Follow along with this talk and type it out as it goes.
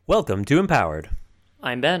Welcome to Empowered.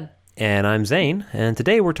 I'm Ben. And I'm Zane, and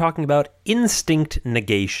today we're talking about instinct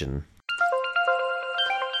negation.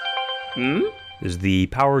 Is the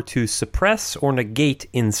power to suppress or negate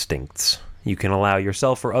instincts. You can allow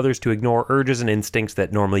yourself or others to ignore urges and instincts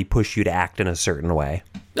that normally push you to act in a certain way.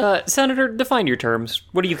 Senator, define your terms.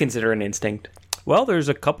 What do you consider an instinct? Well, there's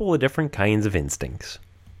a couple of different kinds of instincts.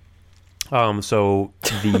 So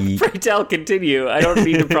the... Pray tell, continue. I don't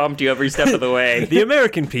mean to prompt you every step of the way. The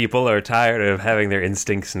American people are tired of having their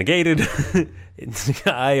instincts negated.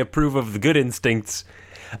 I approve of the good instincts.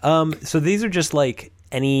 So these are just like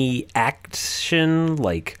any action,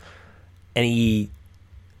 like any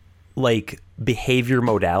like behavior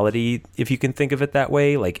modality, if you can think of it that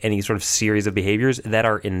way, like any sort of series of behaviors that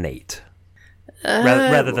are innate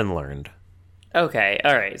rather than learned. Okay,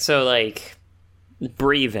 all right. So like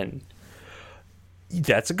breathing.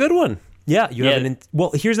 That's a good one. Yeah, you have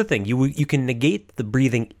well, here's the thing. You can negate the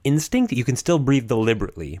breathing instinct. You can still breathe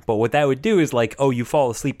deliberately. But what that would do is like, oh, you fall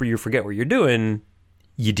asleep or you forget what you're doing.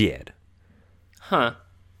 You did. Huh.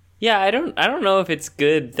 Yeah, I don't know if it's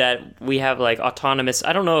good that we have like autonomous.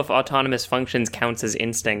 I don't know if autonomous functions counts as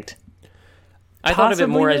instinct. I thought of it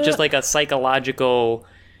more as just like a psychological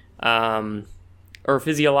or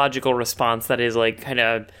physiological response that is like kind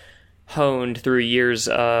of honed through years,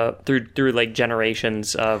 through like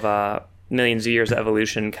generations of millions of years of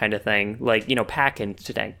evolution kind of thing. Like, you know, pack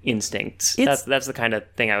instincts. That's the kind of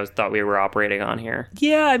thing I thought we were operating on here.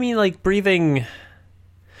 Yeah, I mean, like breathing.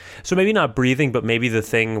 So maybe not breathing, but maybe the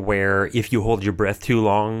thing where if you hold your breath too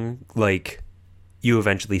long, like you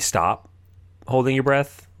eventually stop holding your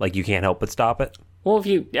breath. Like you can't help but stop it. Well, if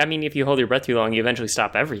you hold your breath too long, you eventually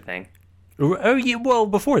stop everything. Oh, yeah, well,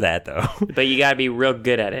 before that, though. But you gotta be real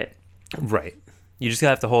good at it. Right. You just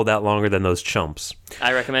have to hold out longer than those chumps.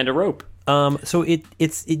 I recommend a rope. So it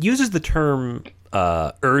uses the term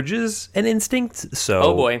urges and instincts. So,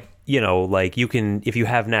 oh boy. You know, like you can, if you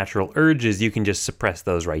have natural urges, you can just suppress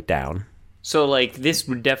those right down. So, like, this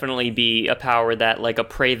would definitely be a power that, like, a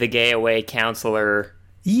pray the gay away counselor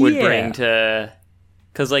would bring to...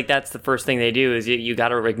 Because, like, that's the first thing they do is you got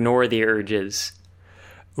to ignore the urges.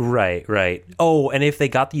 Right, right. Oh, and if they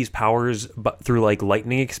got these powers through, like,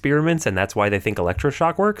 lightning experiments, and that's why they think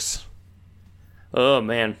electroshock works? Oh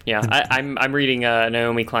man, yeah. I'm reading a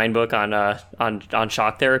Naomi Klein book on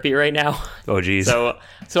shock therapy right now. Oh geez. So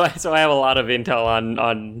I have a lot of intel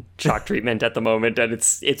on shock treatment at the moment, and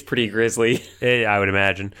it's pretty grisly. I would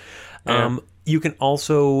imagine. Yeah. You can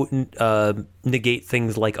also negate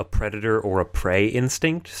things like a predator or a prey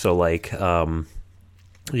instinct. So like, you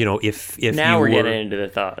know, if now we're getting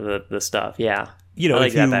into the stuff, yeah. You know, I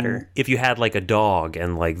like that better. If you had like a dog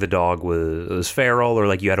and like the dog was feral, or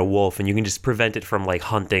like you had a wolf and you can just prevent it from like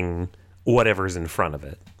hunting whatever's in front of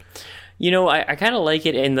it. You know, I kind of like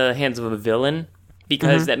it in the hands of a villain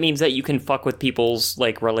because that means that you can fuck with people's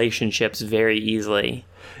like relationships very easily.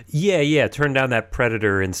 Yeah. Turn down that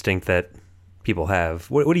predator instinct that people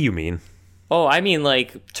have. What do you mean? Oh, I mean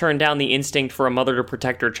like turn down the instinct for a mother to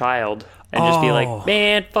protect her child and just be like,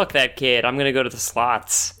 man, fuck that kid. I'm going to go to the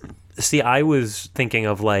slots. See, I was thinking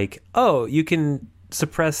of like, oh, you can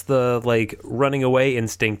suppress the like running away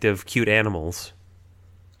instinct of cute animals.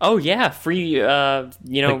 Oh yeah, free,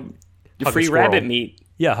 free rabbit meat.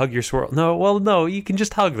 Yeah, hug your squirrel. No, you can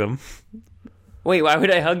just hug them. Wait, why would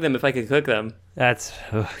I hug them if I could cook them? That's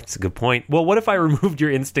a good point. Well, what if I removed your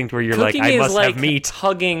instinct where you're Cooking like, I must like have meat?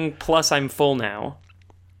 Hugging plus I'm full now.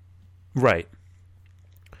 Right.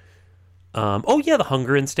 Oh yeah, the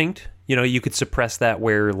hunger instinct. You know, you could suppress that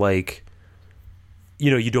where, like,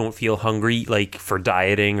 you know, you don't feel hungry, like, for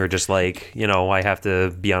dieting or just, like, you know, I have to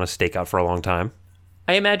be on a stakeout for a long time.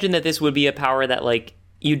 I imagine that this would be a power that, like,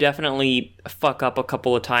 you definitely fuck up a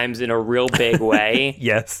couple of times in a real big way.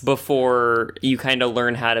 Yes. Before you kind of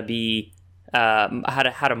learn how to be, how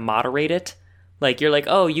to moderate it. Like, you're like,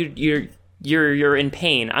 oh, you're in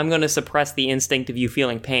pain. I'm going to suppress the instinct of you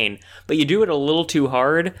feeling pain. But you do it a little too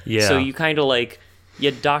hard. Yeah. So you kind of, like... You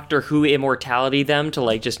Doctor Who immortality them to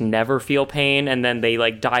like just never feel pain, and then they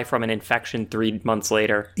like die from an infection 3 months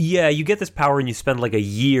later. Yeah, you get this power and you spend like a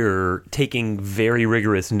year taking very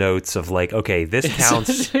rigorous notes of like, okay, this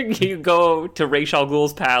counts. You go to Ra's al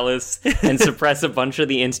Ghul's palace and suppress a bunch of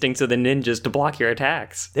the instincts of the ninjas to block your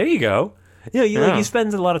attacks. There you go. Yeah, you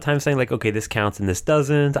spend a lot of time saying like, okay, this counts and this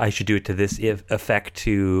doesn't. I should do it to this effect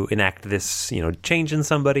to enact this, you know, change in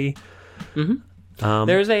somebody. Mm-hmm.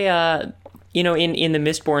 There's a. You know, in the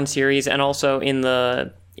Mistborn series and also in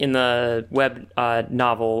the web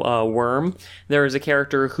novel Worm, there is a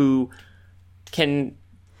character who can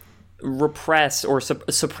repress or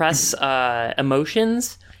suppress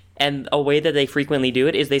emotions And a way that they frequently do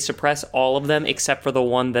it is they suppress all of them except for the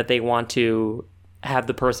one that they want to have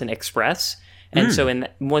the person express. And so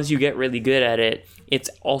once you get really good at it, it's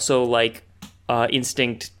also like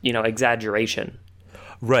instinct, exaggeration.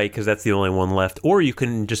 Right, because that's the only one left. Or you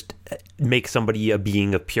can just make somebody a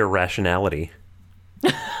being of pure rationality.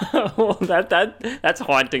 Well, that's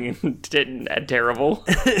haunting and terrible.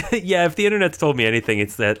 Yeah, if the internet's told me anything,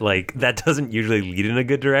 it's that that doesn't usually lead in a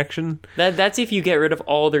good direction. That's if you get rid of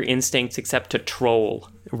all their instincts except to troll.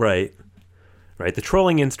 Right. The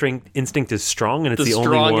trolling instinct is strong, and it's the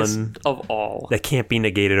only one of all that can't be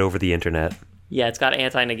negated over the internet. Yeah, it's got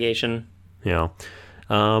anti-negation. Yeah.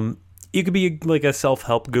 You could be like a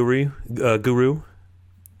self-help guru.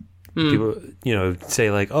 People, say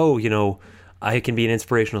like, oh, I can be an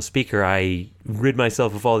inspirational speaker. I rid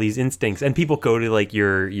myself of all these instincts. And people go to like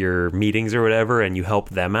your meetings or whatever, and you help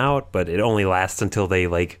them out, but it only lasts until they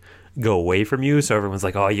like go away from you. So everyone's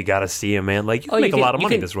like, oh, you got to see him, man. Like, you can make a lot of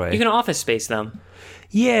money this way. You can office space them.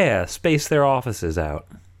 Yeah, space their offices out.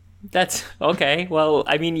 That's okay. Well,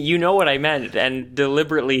 I mean, you know what I meant, and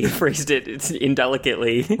deliberately phrased it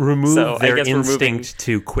indelicately. Remove their instinct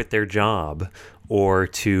to quit their job or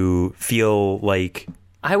to feel like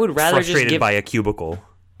I would rather frustrated just by a cubicle.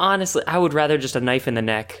 Honestly, I would rather just a knife in the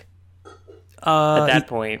neck. At that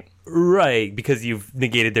point, right? Because you've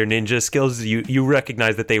negated their ninja skills. You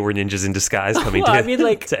recognize that they were ninjas in disguise coming well, to. I mean,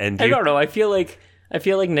 like, to end you. I don't know. I feel like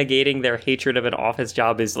negating their hatred of an office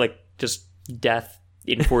job is like just death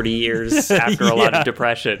in 40 years after a lot of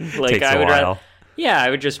depression. Like, Takes I a would while. I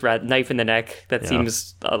would just rather knife in the neck. That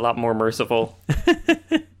seems a lot more merciful.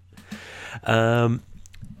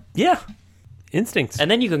 Yeah, instincts. And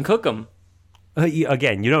then you can cook them.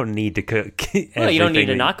 Again, you don't need to cook. Well, you don't need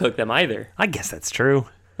to not cook them either. I guess that's true.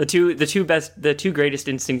 The two greatest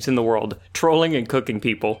instincts in the world: trolling and cooking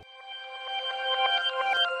people.